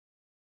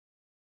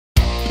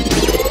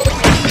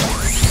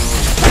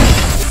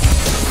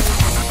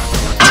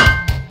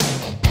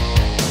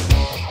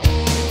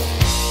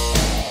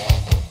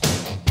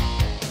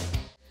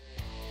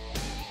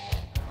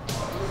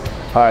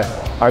Hi,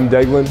 I'm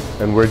Deglin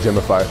and we're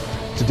Gymify.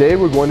 Today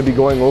we're going to be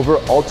going over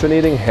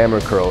alternating hammer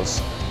curls.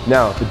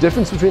 Now, the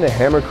difference between a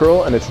hammer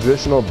curl and a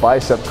traditional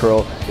bicep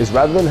curl is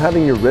rather than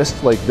having your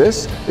wrist like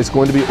this, it's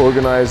going to be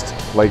organized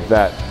like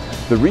that.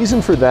 The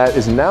reason for that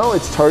is now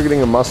it's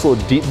targeting a muscle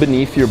deep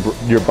beneath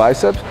your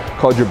biceps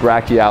called your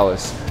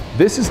brachioradialis.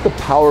 This is the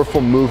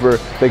powerful mover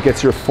that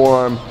gets your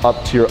forearm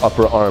up to your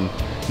upper arm.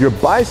 Your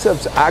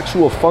biceps'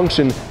 actual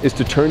function is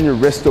to turn your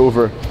wrist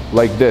over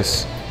like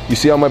this. You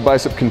see how my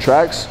bicep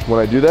contracts when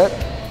I do that?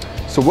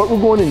 So what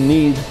we're going to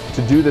need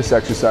to do this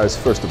exercise,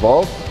 first of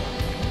all,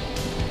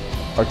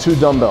 are 2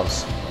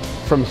 dumbbells.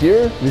 From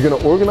here, you're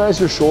going to organize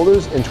your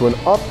shoulders into an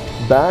up,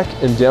 back,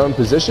 and down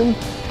position.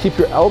 Keep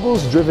your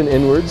elbows driven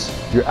inwards,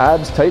 your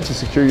abs tight to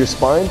secure your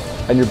spine,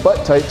 and your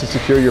butt tight to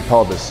secure your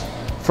pelvis.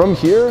 From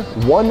here,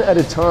 one at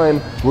a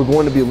time, we're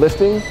going to be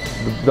lifting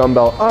the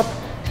dumbbell up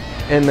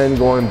and then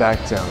going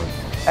back down.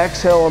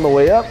 Exhale on the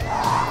way up,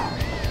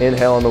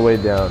 inhale on the way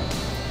down.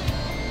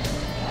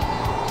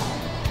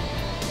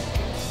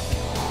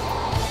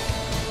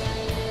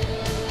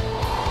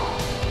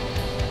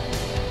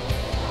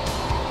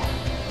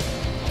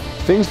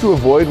 Things to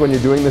avoid when you're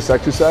doing this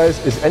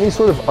exercise is any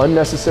sort of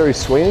unnecessary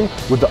swinging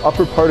with the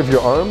upper part of your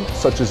arm,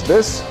 such as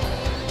this,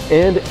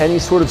 and any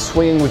sort of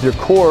swinging with your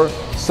core,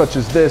 such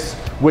as this,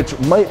 which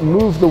might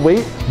move the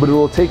weight, but it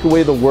will take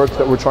away the work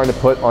that we're trying to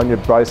put on your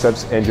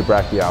biceps and your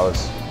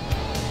brachioradialis.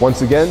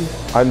 Once again,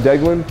 I'm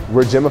Deglin,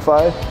 we're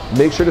Gymify.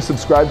 Make sure to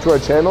subscribe to our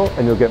channel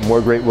and you'll get more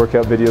great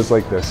workout videos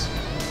like this.